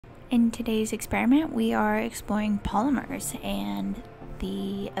In today's experiment, we are exploring polymers and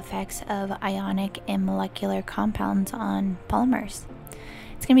the effects of ionic and molecular compounds on polymers.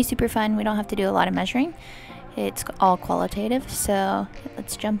 It's going to be super fun. We don't have to do a lot of measuring. It's all qualitative, so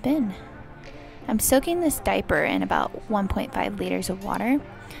let's jump in. I'm soaking this diaper in about 1.5 liters of water.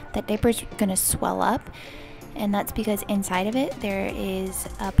 That diaper is going to swell up, and that's because inside of it there is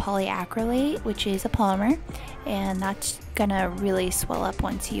a polyacrylate, which is a polymer, and that's gonna really swell up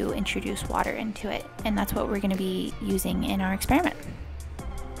once you introduce water into it, and that's what we're going to be using in our experiment.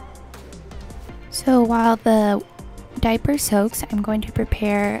 So while the diaper soaks, I'm going to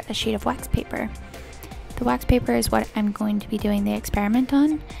prepare a sheet of wax paper. The wax paper is what I'm going to be doing the experiment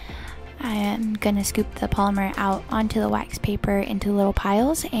on. I'm going to scoop the polymer out onto the wax paper into little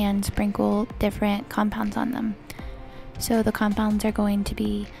piles and sprinkle different compounds on them. So the compounds are going to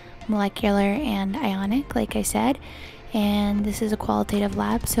be molecular and ionic, like I said, and this is a qualitative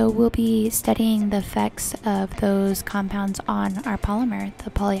lab, so we'll be studying the effects of those compounds on our polymer,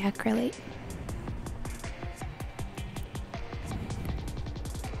 the polyacrylate.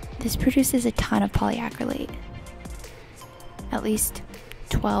 This produces a ton of polyacrylate. At least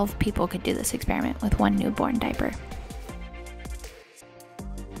 12 people could do this experiment with one newborn diaper.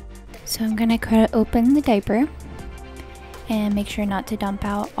 So I'm going to cut open the diaper and make sure not to dump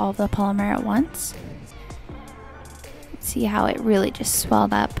out all the polymer at once. See how it really just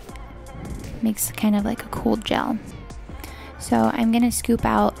swelled up. Makes kind of like a cool gel. So I'm going to scoop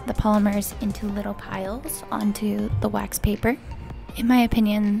out the polymers into little piles onto the wax paper. In my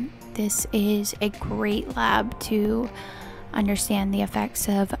opinion, this is a great lab to understand the effects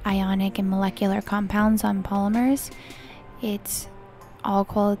of ionic and molecular compounds on polymers. It's all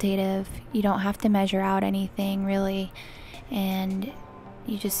qualitative. You don't have to measure out anything really, and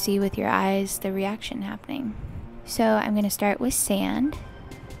you just see with your eyes the reaction happening. So I'm going to start with sand.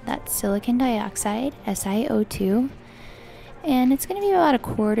 That's silicon dioxide, SiO2, and it's going to be about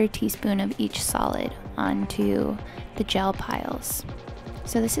 1/4 teaspoon of each solid onto the gel piles.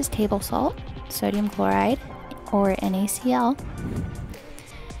 So this is table salt, sodium chloride, or NaCl.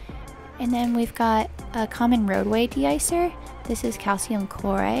 And then we've got a common roadway deicer. This is calcium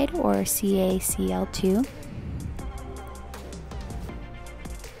chloride, or CaCl2.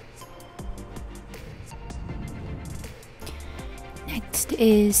 Next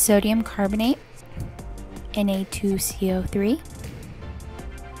is sodium carbonate, Na2CO3.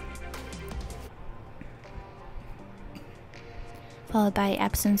 Followed by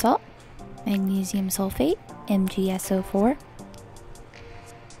Epsom salt, magnesium sulfate, MgSO4,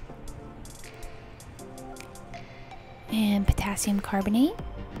 and potassium carbonate,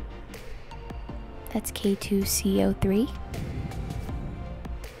 that's K2CO3,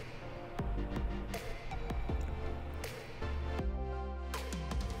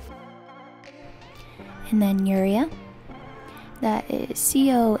 and then urea, that is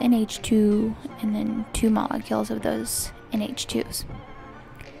CONH2, and then 2 molecules of those NH2s.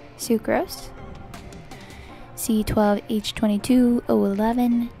 Sucrose,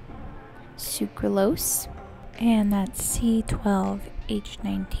 C12H22O11, sucralose, and that's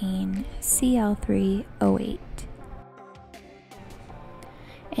C12H19Cl3O8.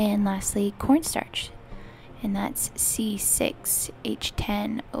 And lastly, cornstarch, and that's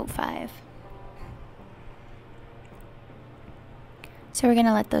C6H10O5. So we're going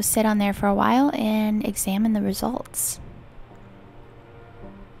to let those sit on there for a while and examine the results.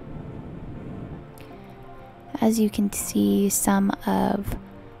 As you can see, some of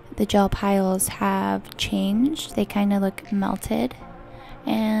the gel piles have changed. They kind of look melted,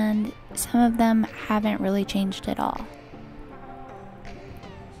 and some of them haven't really changed at all.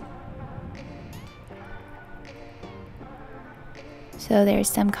 So there's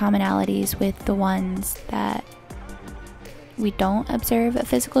some commonalities with the ones that we don't observe a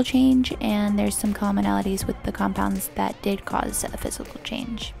physical change, and there's some commonalities with the compounds that did cause a physical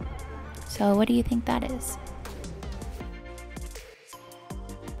change. So what do you think that is?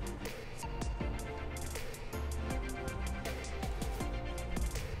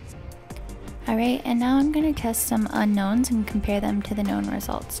 Alright, and now I'm going to test some unknowns and compare them to the known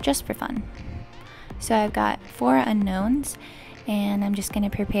results, just for fun. So I've got 4 unknowns, and I'm just going to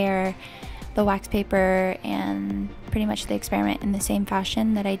prepare the wax paper and pretty much the experiment in the same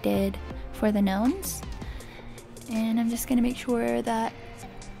fashion that I did for the knowns. And I'm just going to make sure that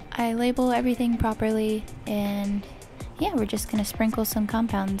I label everything properly, and yeah, we're just going to sprinkle some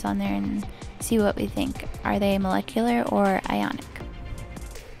compounds on there and see what we think. Are they molecular or ionic?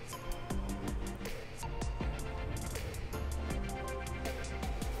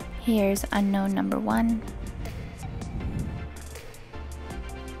 Here's unknown number 1.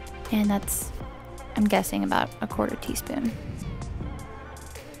 And that's, I'm guessing, about a quarter teaspoon.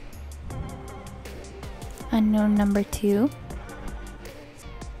 Unknown number 2.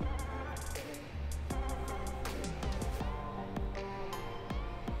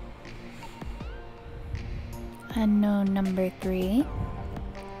 Unknown number 3.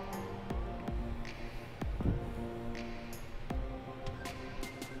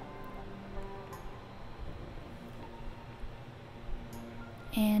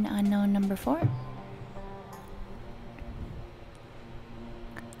 And unknown number 4.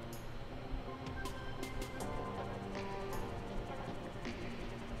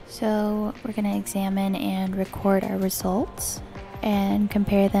 So we're going to examine and record our results and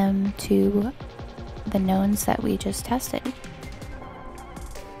compare them to the knowns that we just tested.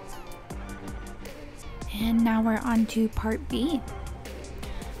 And now we're on to part B.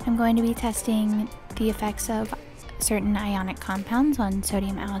 I'm going to be testing the effects of certain ionic compounds on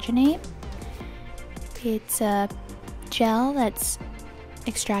sodium alginate. It's a gel that's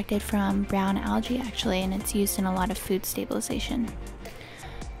extracted from brown algae actually, and it's used in a lot of food stabilization.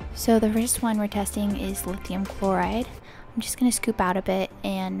 So the first one we're testing is lithium chloride. I'm just going to scoop out a bit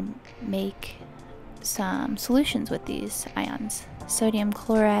and make some solutions with these ions. Sodium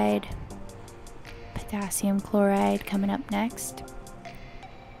chloride, potassium chloride coming up next.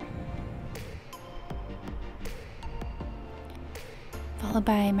 Followed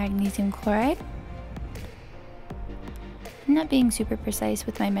by magnesium chloride. I'm not being super precise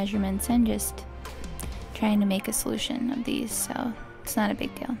with my measurements and just trying to make a solution of these, so it's not a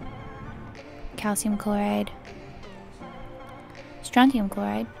big deal. Calcium chloride. Strontium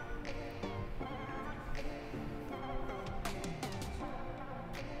chloride.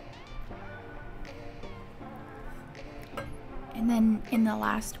 And then in the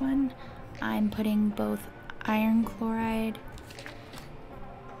last one, I'm putting both iron chloride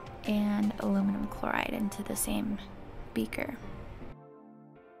and aluminum chloride into the same beaker.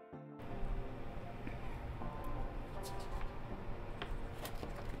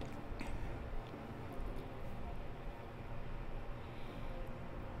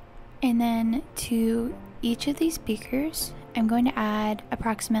 And then to each of these beakers, I'm going to add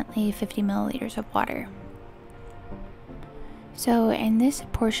approximately 50 milliliters of water. So in this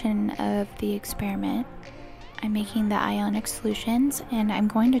portion of the experiment, I'm making the ionic solutions and I'm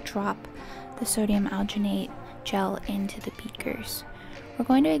going to drop the sodium alginate gel into the beakers. We're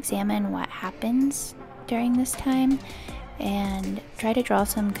going to examine what happens during this time and try to draw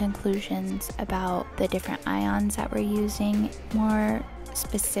some conclusions about the different ions that we're using, more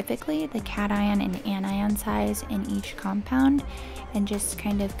specifically the cation and anion size in each compound, and just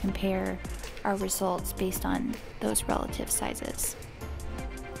kind of compare our results based on those relative sizes.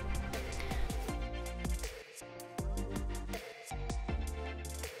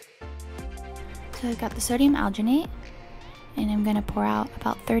 So I've got the sodium alginate and I'm going to pour out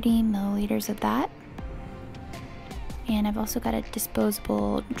about 30 milliliters of that. And I've also got a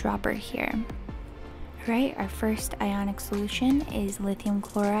disposable dropper here. Alright, our first ionic solution is lithium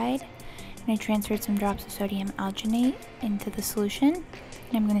chloride. And I transferred some drops of sodium alginate into the solution.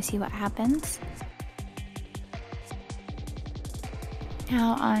 And I'm going to see what happens.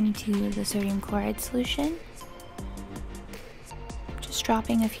 Now on to the sodium chloride solution. Just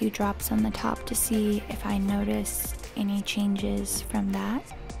dropping a few drops on the top to see if I notice any changes from that.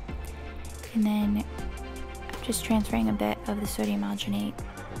 And then just transferring a bit of the sodium alginate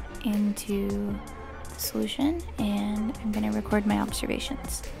into the solution, and I'm going to record my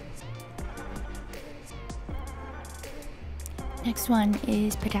observations. Next one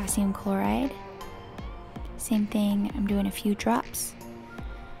is potassium chloride. Same thing, I'm doing a few drops.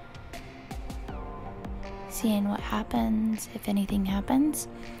 Seeing what happens, if anything happens,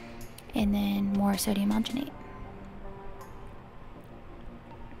 and then more sodium alginate.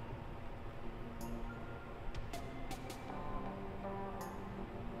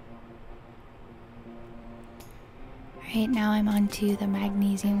 Alright, now I'm on to the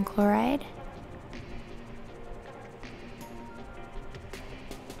magnesium chloride.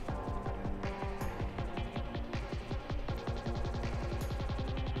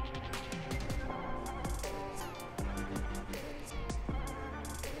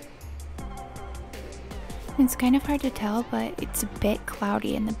 It's kind of hard to tell, but it's a bit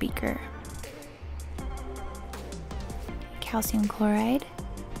cloudy in the beaker. Calcium chloride.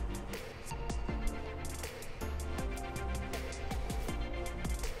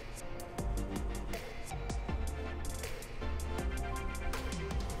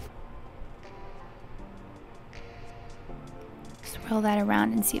 Swirl that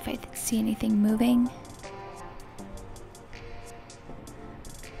around and see if I see anything moving.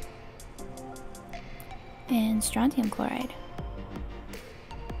 and strontium chloride.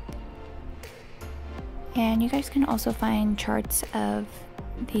 And you guys can also find charts of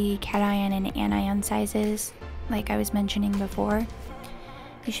the cation and anion sizes like I was mentioning before.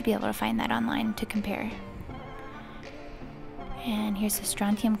 You should be able to find that online to compare. And here's the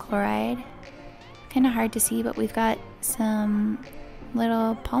strontium chloride. Kind of hard to see, but we've got some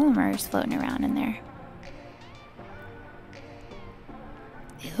little polymers floating around in there.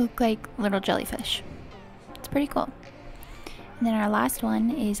 They look like little jellyfish. It's pretty cool. And then our last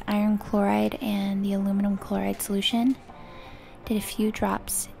one is iron chloride and the aluminum chloride solution. Did a few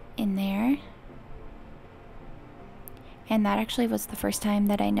drops in there. And that actually was the first time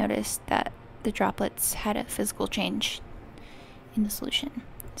that I noticed that the droplets had a physical change in the solution.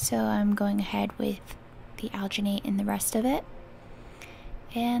 So I'm going ahead with the alginate in the rest of it.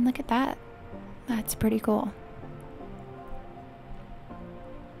 And look at that. That's pretty cool.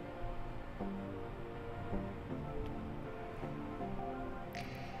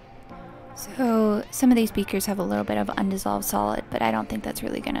 So some of these beakers have a little bit of undissolved solid, but I don't think that's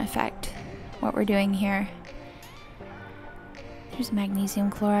really going to affect what we're doing here. There's magnesium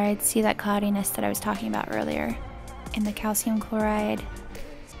chloride. See that cloudiness that I was talking about earlier? And the calcium chloride,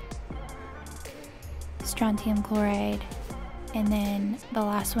 strontium chloride, and then the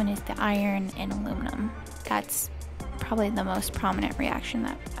last one is the iron and aluminum. That's probably the most prominent reaction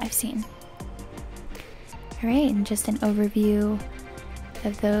that I've seen. Alright, and just an overview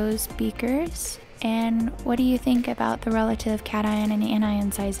of those beakers. And what do you think about the relative cation and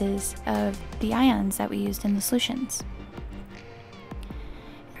anion sizes of the ions that we used in the solutions?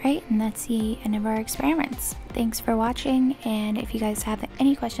 Right, and that's the end of our experiments. Thanks for watching, and if you guys have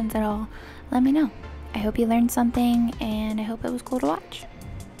any questions at all, let me know. I hope you learned something, and I hope it was cool to watch.